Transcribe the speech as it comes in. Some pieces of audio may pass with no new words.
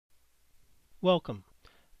Welcome.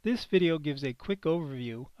 This video gives a quick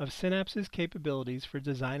overview of Synapse's capabilities for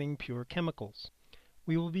designing pure chemicals.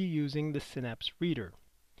 We will be using the Synapse Reader.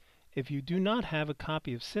 If you do not have a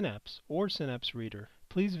copy of Synapse or Synapse Reader,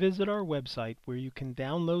 please visit our website where you can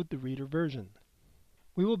download the Reader version.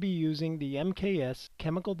 We will be using the MKS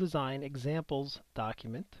Chemical Design Examples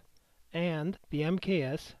document and the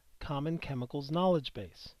MKS Common Chemicals Knowledge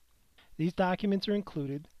Base. These documents are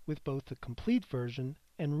included with both the complete version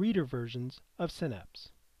and Reader versions of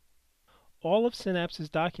Synapse. All of Synapse's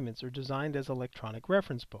documents are designed as electronic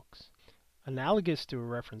reference books. Analogous to a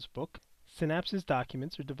reference book, Synapse's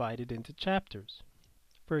documents are divided into chapters.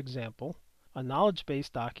 For example, a knowledge base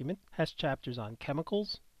document has chapters on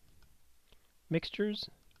chemicals, mixtures,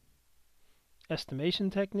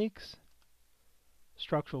 estimation techniques,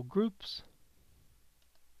 structural groups,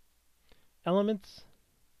 elements,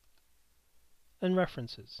 and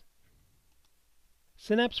references.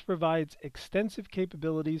 Synapse provides extensive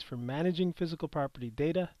capabilities for managing physical property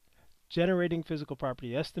data, generating physical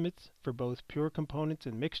property estimates for both pure components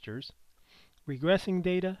and mixtures, regressing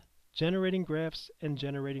data, generating graphs, and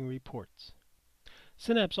generating reports.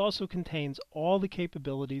 Synapse also contains all the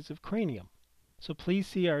capabilities of Cranium, so please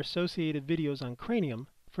see our associated videos on Cranium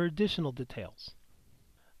for additional details.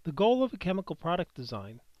 The goal of a chemical product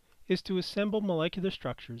design is to assemble molecular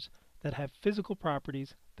structures that have physical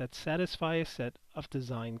properties that satisfy a set of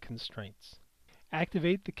design constraints.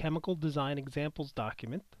 Activate the Chemical Design Examples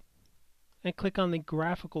document and click on the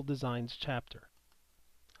Graphical Designs chapter.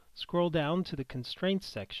 Scroll down to the Constraints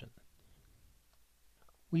section.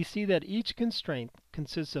 We see that each constraint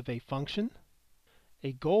consists of a function,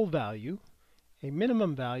 a goal value, a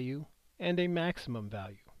minimum value, and a maximum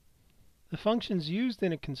value. The functions used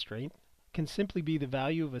in a constraint can simply be the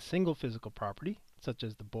value of a single physical property, such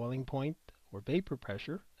as the boiling point or vapor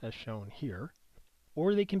pressure, as shown here,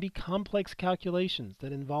 or they can be complex calculations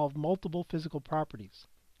that involve multiple physical properties,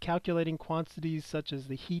 calculating quantities such as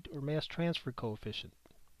the heat or mass transfer coefficient.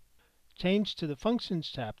 Change to the Functions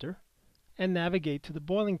chapter and navigate to the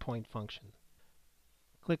boiling point function.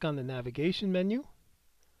 Click on the Navigation menu,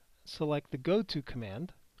 select the Go To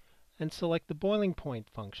command, and select the boiling point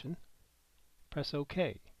function. Press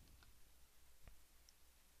OK.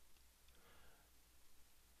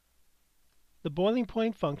 The boiling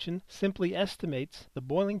point function simply estimates the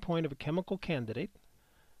boiling point of a chemical candidate,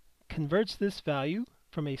 converts this value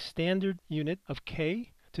from a standard unit of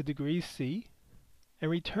K to degrees C,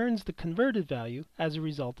 and returns the converted value as a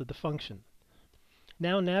result of the function.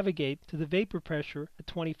 Now navigate to the vapor pressure at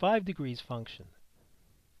 25 degrees function.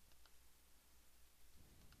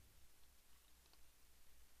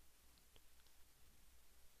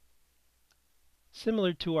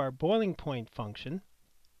 Similar to our boiling point function,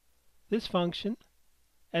 this function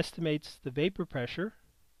estimates the vapor pressure.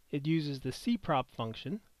 It uses the CProp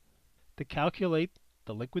function to calculate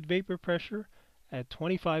the liquid vapor pressure at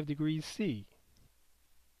 25 degrees C.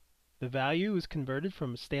 The value is converted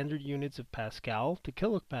from standard units of Pascal to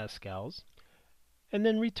kilopascals and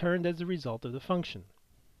then returned as a result of the function.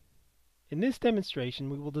 In this demonstration,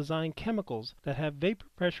 we will design chemicals that have vapor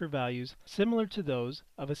pressure values similar to those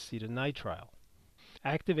of acetonitrile.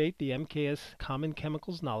 Activate the MKS Common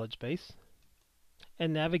Chemicals Knowledge Base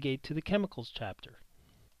and navigate to the Chemicals chapter.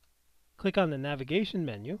 Click on the Navigation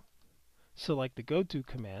menu, select the Go To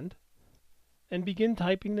command, and begin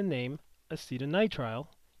typing the name acetonitrile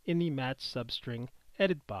in the Match Substring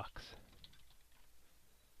Edit box.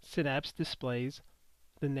 Synapse displays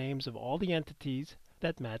the names of all the entities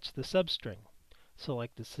that match the substring.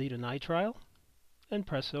 Select acetonitrile and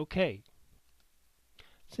press OK.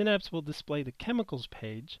 Synapse will display the Chemicals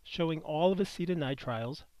page showing all of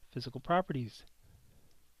acetonitrile's physical properties.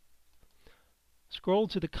 Scroll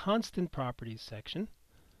to the Constant Properties section.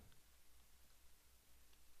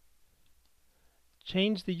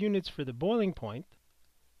 Change the units for the boiling point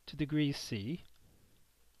to degrees C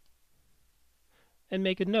and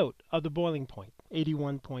make a note of the boiling point,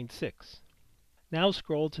 81.6. Now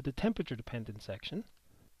scroll to the Temperature Dependent section.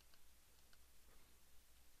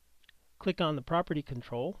 Click on the Property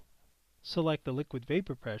Control, select the liquid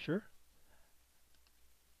vapor pressure,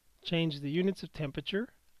 change the units of temperature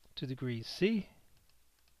to degrees C,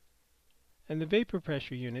 and the vapor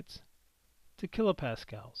pressure units to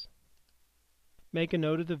kilopascals. Make a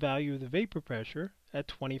note of the value of the vapor pressure at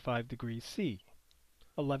 25 degrees C,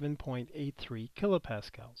 11.83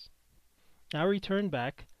 kilopascals. Now return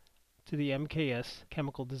back to the MKS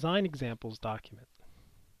Chemical Design Examples document.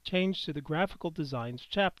 Change to the Graphical Designs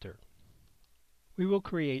chapter. We will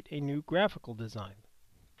create a new graphical design.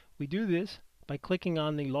 We do this by clicking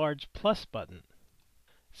on the large plus button.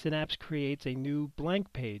 Synapse creates a new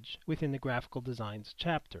blank page within the Graphical Designs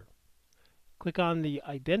chapter. Click on the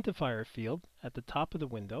Identifier field at the top of the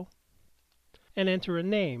window and enter a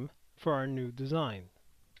name for our new design.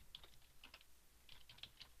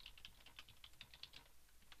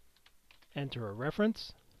 Enter a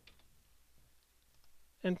reference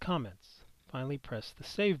and comments. Finally, press the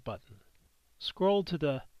Save button. Scroll to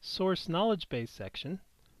the Source Knowledge Base section,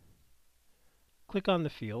 click on the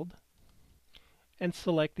field, and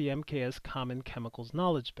select the MKS Common Chemicals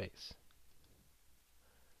Knowledge Base.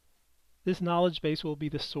 This knowledge base will be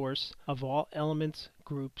the source of all elements,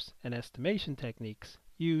 groups, and estimation techniques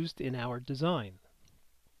used in our design.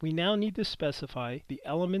 We now need to specify the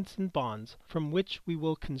elements and bonds from which we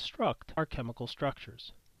will construct our chemical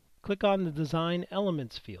structures. Click on the Design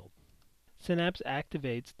Elements field. Synapse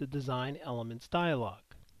activates the Design Elements dialog.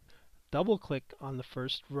 Double-click on the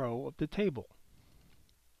first row of the table.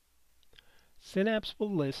 Synapse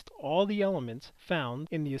will list all the elements found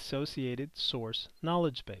in the associated source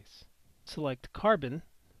knowledge base. Select Carbon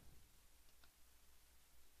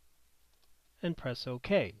and press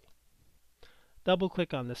OK.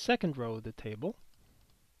 Double-click on the second row of the table.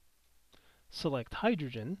 Select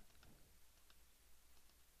Hydrogen.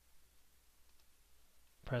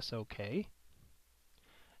 Press OK.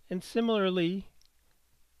 And similarly,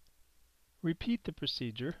 repeat the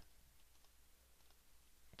procedure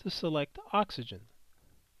to select Oxygen.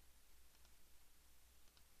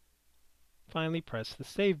 Finally, press the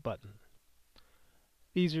Save button.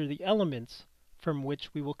 These are the elements from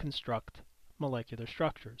which we will construct molecular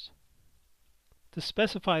structures. To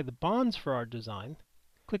specify the bonds for our design,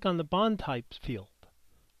 click on the Bond Types field.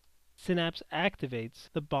 Synapse activates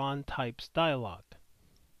the Bond Types dialog.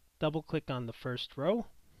 Double-click on the first row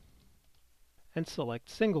and select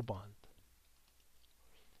Single Bond.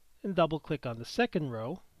 And double-click on the second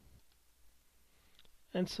row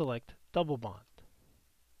and select Double Bond.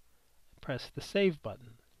 Press the Save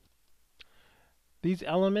button. These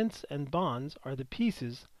elements and bonds are the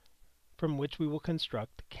pieces from which we will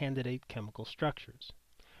construct candidate chemical structures.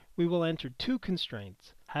 We will enter two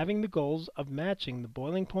constraints, having the goals of matching the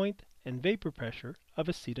boiling point and vapor pressure of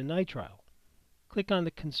acetonitrile. Click on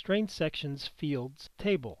the Constraint Sections Fields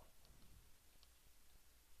table.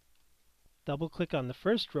 Double-click on the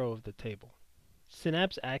first row of the table.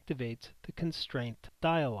 Synapse activates the Constraint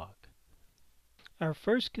dialog. Our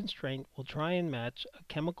first constraint will try and match a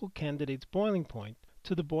chemical candidate's boiling point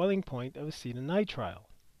to the boiling point of acetonitrile.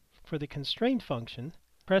 For the constraint function,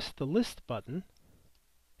 press the List button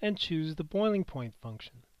and choose the boiling point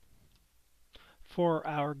function. For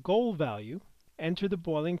our goal value, enter the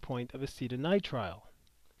boiling point of acetonitrile,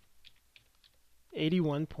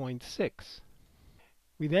 81.6.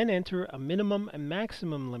 We then enter a minimum and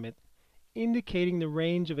maximum limit indicating the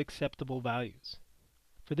range of acceptable values.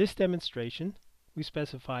 For this demonstration, we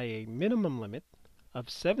specify a minimum limit of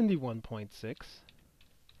 71.6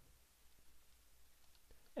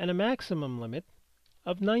 and a maximum limit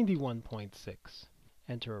of 91.6.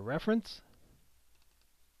 Enter a reference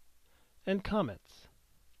and comments,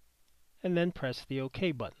 and then press the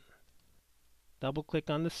OK button. Double-click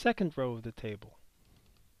on the second row of the table.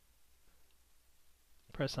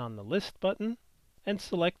 Press on the List button and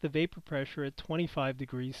select the vapor pressure at 25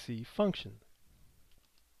 degrees C function.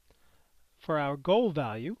 For our goal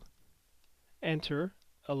value, enter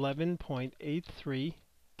 11.83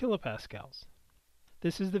 kilopascals.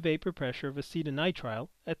 This is the vapor pressure of acetonitrile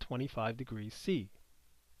at 25 degrees C.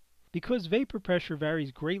 Because vapor pressure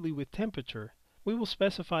varies greatly with temperature, we will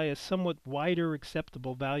specify a somewhat wider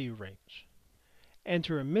acceptable value range.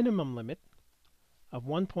 Enter a minimum limit of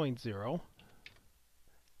 1.0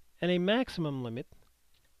 and a maximum limit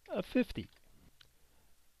of 50.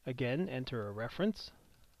 Again, enter a reference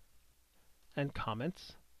and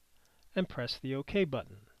comments and press the OK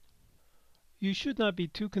button. You should not be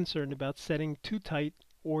too concerned about setting too tight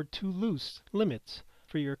or too loose limits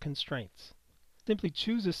for your constraints. Simply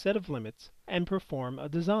choose a set of limits and perform a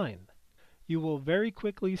design. You will very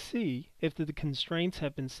quickly see if the constraints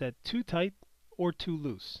have been set too tight or too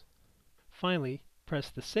loose. Finally, press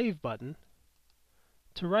the Save button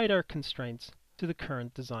to write our constraints to the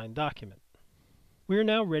current design document. We are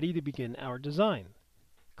now ready to begin our design.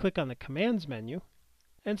 Click on the Commands menu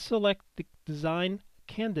and select the Design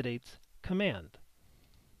Candidates command.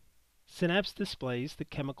 Synapse displays the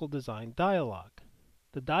Chemical Design dialog.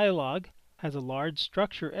 The dialog has a large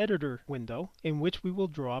Structure Editor window in which we will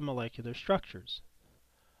draw molecular structures.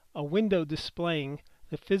 A window displaying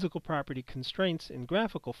the physical property constraints in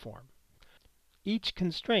graphical form. Each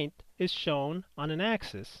constraint is shown on an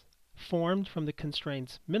axis formed from the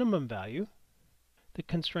constraint's minimum value, the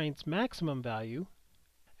constraint's maximum value,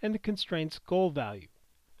 and the constraint's goal value,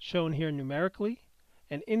 shown here numerically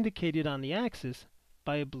and indicated on the axis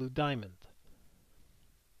by a blue diamond.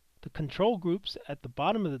 The control groups at the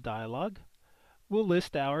bottom of the dialog will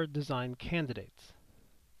list our design candidates.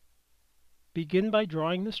 Begin by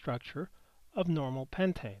drawing the structure of normal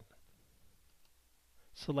pentane.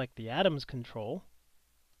 Select the atoms control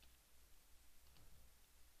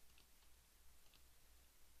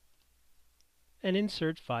and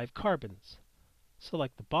insert 5 carbons.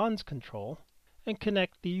 Select the bonds control and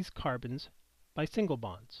connect these carbons by single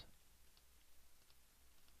bonds.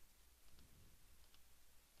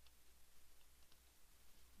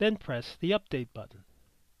 Then press the Update button.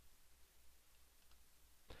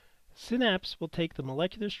 Synapse will take the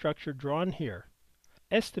molecular structure drawn here,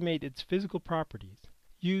 estimate its physical properties,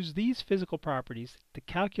 use these physical properties to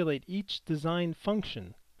calculate each design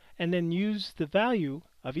function, and then use the value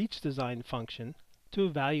of each design function to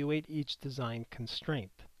evaluate each design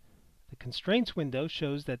constraint. The constraints window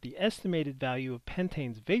shows that the estimated value of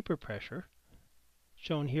pentane's vapor pressure,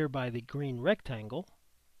 shown here by the green rectangle,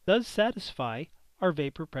 does satisfy our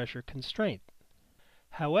vapor pressure constraint.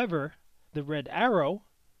 However, the red arrow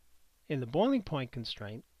in the boiling point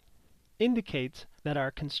constraint indicates that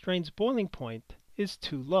our constraint's boiling point is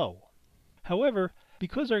too low. However,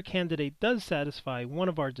 because our candidate does satisfy one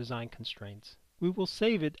of our design constraints, we will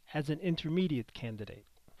save it as an intermediate candidate.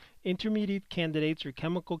 Intermediate candidates are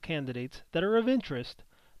chemical candidates that are of interest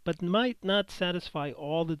but might not satisfy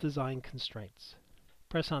all the design constraints.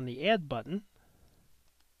 Press on the Add button.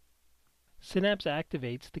 Synapse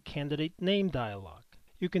activates the Candidate Name dialog.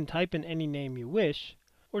 You can type in any name you wish,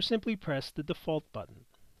 or simply press the default button.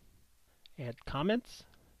 Add comments,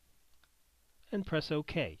 and press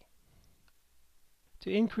OK.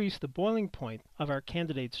 To increase the boiling point of our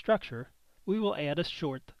candidate structure, we will add a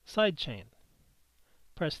short sidechain.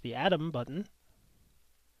 Press the Atom button,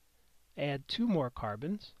 add 2 more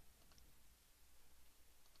carbons,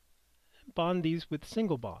 and bond these with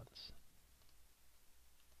single bonds.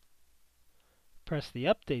 Press the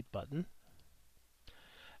Update button.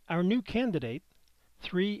 Our new candidate,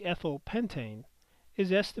 3-ethylpentane,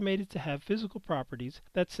 is estimated to have physical properties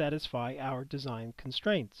that satisfy our design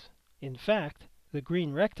constraints. In fact, the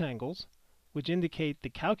green rectangles, which indicate the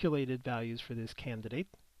calculated values for this candidate,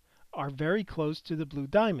 are very close to the blue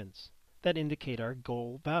diamonds that indicate our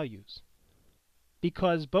goal values.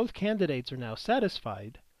 Because both candidates are now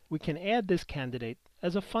satisfied, we can add this candidate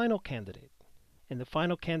as a final candidate. In the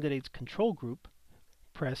final candidate's control group,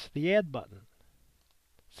 press the Add button.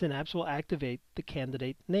 Synapse will activate the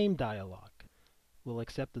Candidate Name dialog. We'll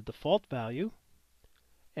accept the default value,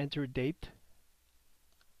 enter date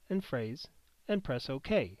and phrase, and press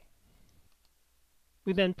OK.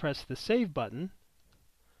 We then press the Save button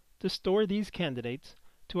to store these candidates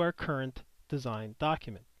to our current design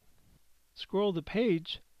document. Scroll the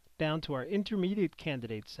page down to our Intermediate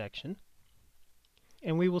Candidates section,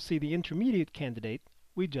 and we will see the intermediate candidate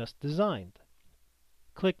we just designed.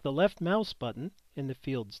 Click the left mouse button in the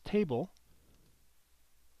Fields table,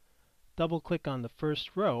 double-click on the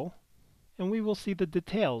first row, and we will see the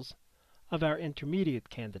details of our intermediate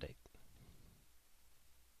candidate.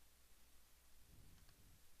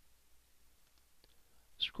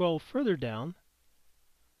 Scroll further down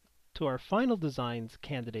to our Final Designs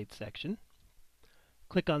Candidate section,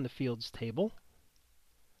 click on the Fields table,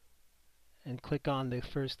 and click on the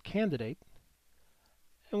first candidate,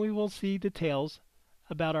 and we will see details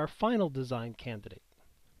about our final design candidate.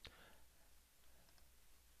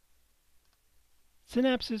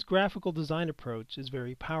 Synapse's graphical design approach is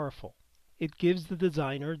very powerful. It gives the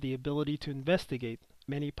designer the ability to investigate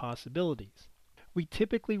many possibilities. We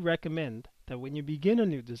typically recommend that when you begin a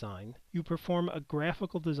new design, you perform a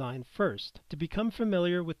graphical design first to become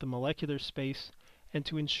familiar with the molecular space and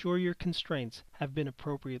to ensure your constraints have been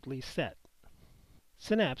appropriately set.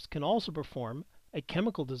 Synapse can also perform a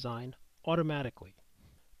chemical design automatically.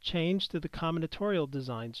 Change to the Combinatorial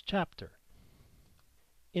Designs chapter.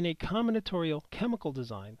 In a combinatorial chemical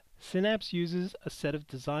design, Synapse uses a set of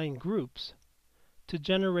design groups to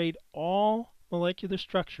generate all molecular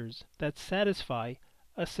structures that satisfy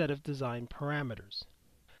a set of design parameters.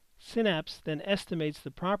 Synapse then estimates the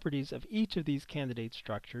properties of each of these candidate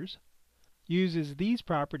structures, uses these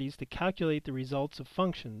properties to calculate the results of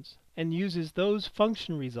functions, and uses those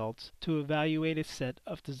function results to evaluate a set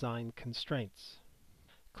of design constraints.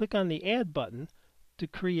 Click on the Add button to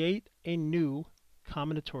create a new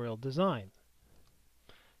combinatorial design.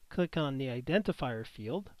 Click on the Identifier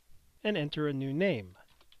field and enter a new name.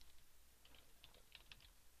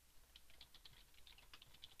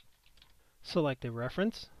 Select a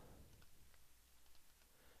reference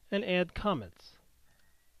and add comments.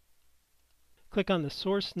 Click on the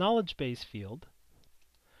Source Knowledge Base field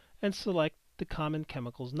and select the Common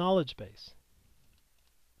Chemicals Knowledge Base.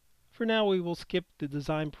 For now, we will skip the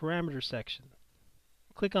Design Parameter section.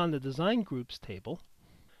 Click on the Design Groups table.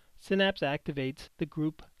 Synapse activates the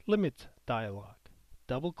Group Limits dialog.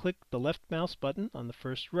 Double-click the left mouse button on the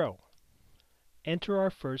first row. Enter our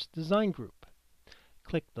first design group.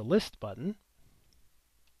 Click the List button,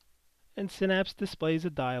 and Synapse displays a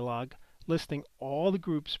dialog listing all the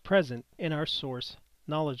groups present in our source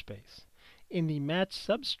knowledge base. In the Match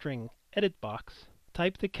Substring edit box,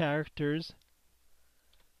 type the characters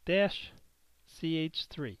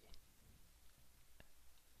 -ch3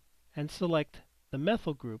 and select the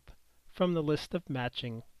methyl group from the list of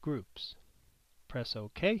matching groups. Press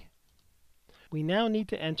OK. We now need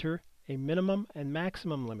to enter a minimum and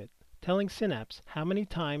maximum limit, telling Synapse how many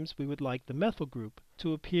times we would like the methyl group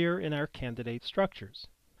to appear in our candidate structures.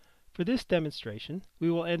 For this demonstration, we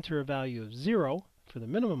will enter a value of 0 for the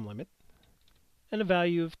minimum limit and a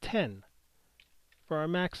value of 10 for our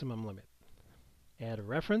maximum limit. Add a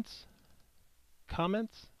reference,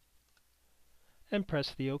 comments, and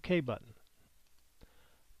press the OK button.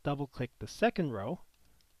 Double-click the second row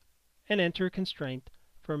and enter a constraint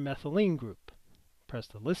for a methylene group. Press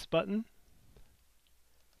the List button,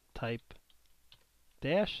 type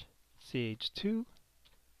 -ch2-.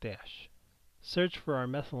 Search for our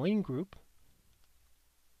methylene group,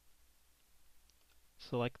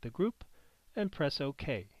 select the group, and press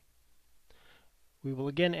OK. We will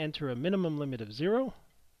again enter a minimum limit of 0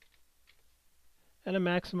 and a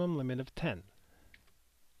maximum limit of 10.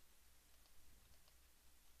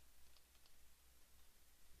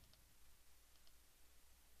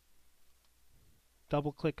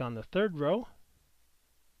 Double-click on the third row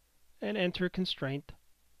and enter a constraint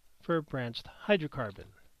for a branched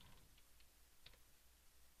hydrocarbon.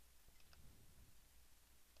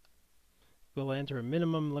 We'll enter a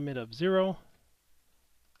minimum limit of 0,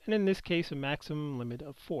 and in this case a maximum limit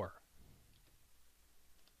of 4.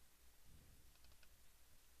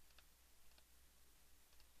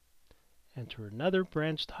 Enter another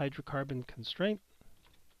branched hydrocarbon constraint,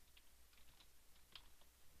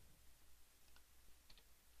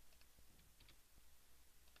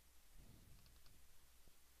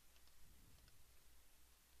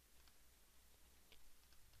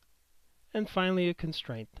 and finally a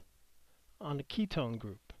constraint on a ketone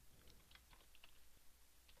group.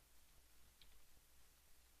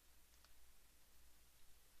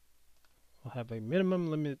 We'll have a minimum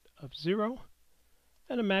limit of 0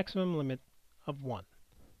 and a maximum limit of 1.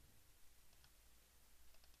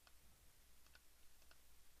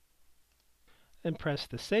 And press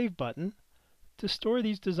the Save button to store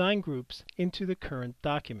these design groups into the current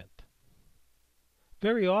document.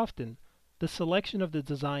 Very often, the selection of the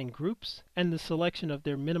design groups and the selection of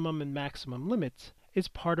their minimum and maximum limits is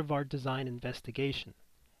part of our design investigation.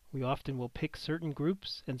 We often will pick certain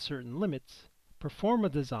groups and certain limits, perform a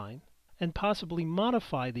design, and possibly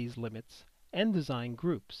modify these limits and design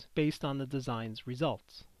groups based on the design's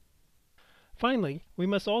results. Finally, we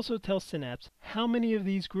must also tell Synapse how many of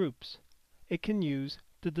these groups it can use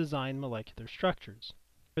to design molecular structures.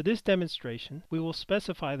 For this demonstration, we will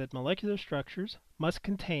specify that molecular structures must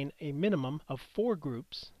contain a minimum of 4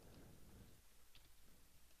 groups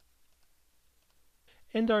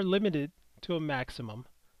and are limited to a maximum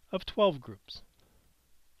of 12 groups.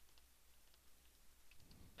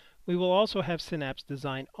 We will also have Synapse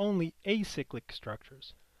design only acyclic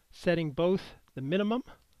structures, setting both the minimum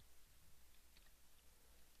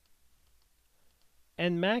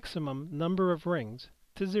and maximum number of rings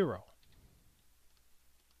to 0.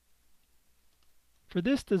 For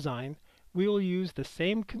this design, we will use the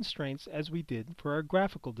same constraints as we did for our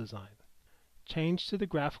graphical design. Change to the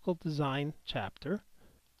Graphical Design chapter,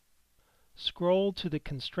 scroll to the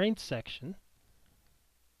Constraints section,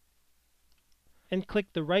 and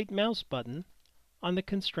click the right mouse button on the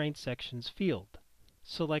Constraints section's field.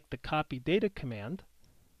 Select the Copy Data command,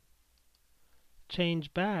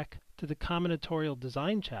 change back to the Combinatorial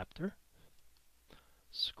Design chapter,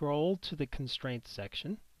 scroll to the Constraints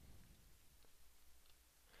section,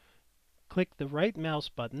 click the right mouse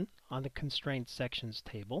button on the Constraints sections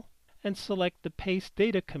table, and select the Paste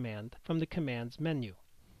Data command from the Commands menu.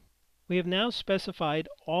 We have now specified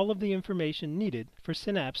all of the information needed for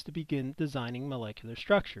Synapse to begin designing molecular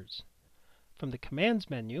structures. From the Commands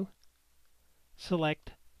menu,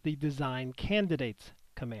 select the Design Candidates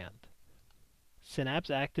command. Synapse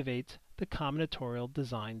activates the Combinatorial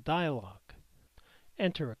Design dialog.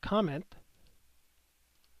 Enter a comment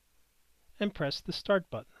and press the Start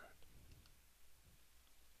button.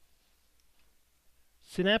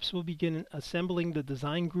 Synapse will begin assembling the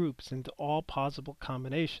design groups into all possible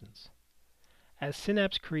combinations. As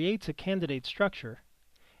Synapse creates a candidate structure,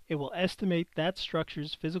 it will estimate that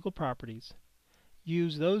structure's physical properties,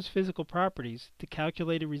 use those physical properties to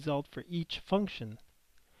calculate a result for each function,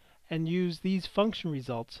 and use these function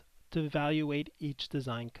results to evaluate each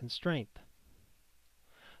design constraint.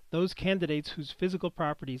 Those candidates whose physical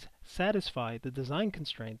properties satisfy the design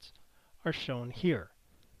constraints are shown here.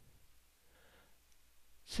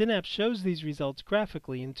 Synapse shows these results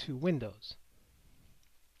graphically in two windows.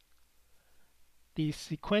 The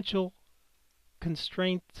Sequential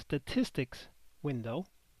Constraint Statistics window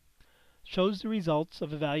shows the results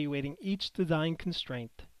of evaluating each design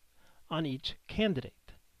constraint on each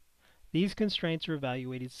candidate. These constraints are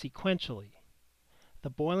evaluated sequentially. The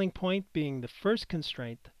boiling point being the first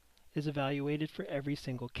constraint is evaluated for every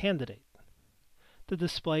single candidate. The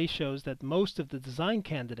display shows that most of the design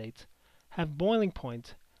candidates have boiling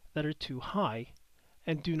points that are too high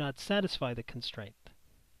and do not satisfy the constraint.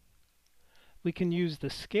 We can use the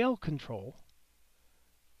scale control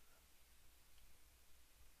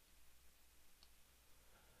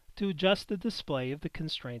to adjust the display of the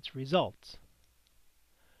constraint's results.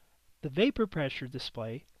 The vapor pressure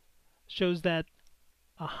display shows that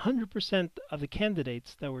 100% of the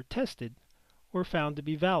candidates that were tested were found to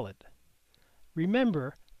be valid.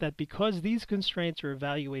 Remember that because these constraints are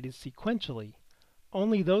evaluated sequentially,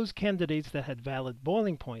 only those candidates that had valid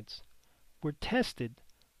boiling points were tested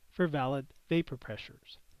for valid vapor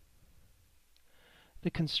pressures. The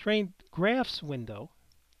Constraint Graphs window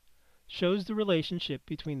shows the relationship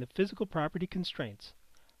between the physical property constraints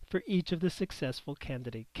for each of the successful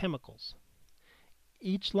candidate chemicals.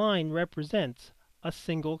 Each line represents a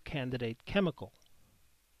single candidate chemical.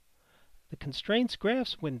 The Constraints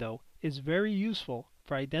Graphs window is very useful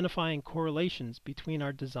for identifying correlations between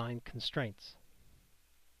our design constraints.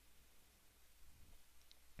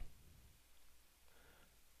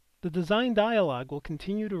 The design dialog will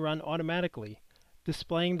continue to run automatically,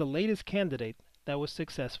 displaying the latest candidate that was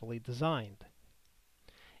successfully designed.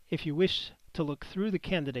 If you wish to look through the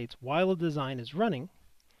candidates while a design is running,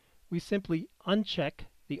 we simply uncheck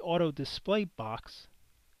the Auto Display box,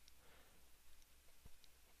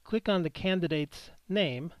 click on the candidate's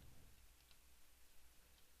name,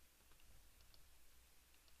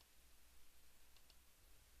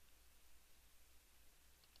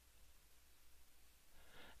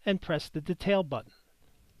 and press the Detail button.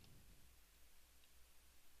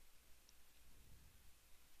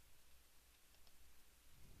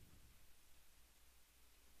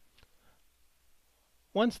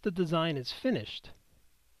 Once the design is finished,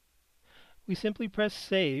 we simply press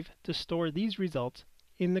Save to store these results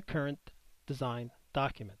in the current design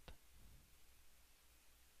document.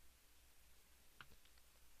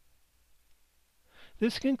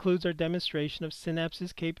 This concludes our demonstration of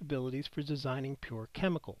Synapse's capabilities for designing pure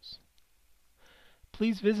chemicals.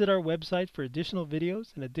 Please visit our website for additional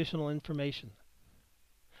videos and additional information.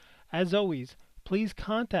 As always, please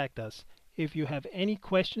contact us if you have any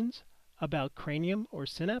questions about Cranium or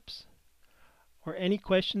Synapse, or any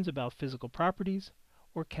questions about physical properties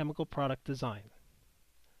or chemical product design.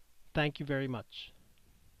 Thank you very much.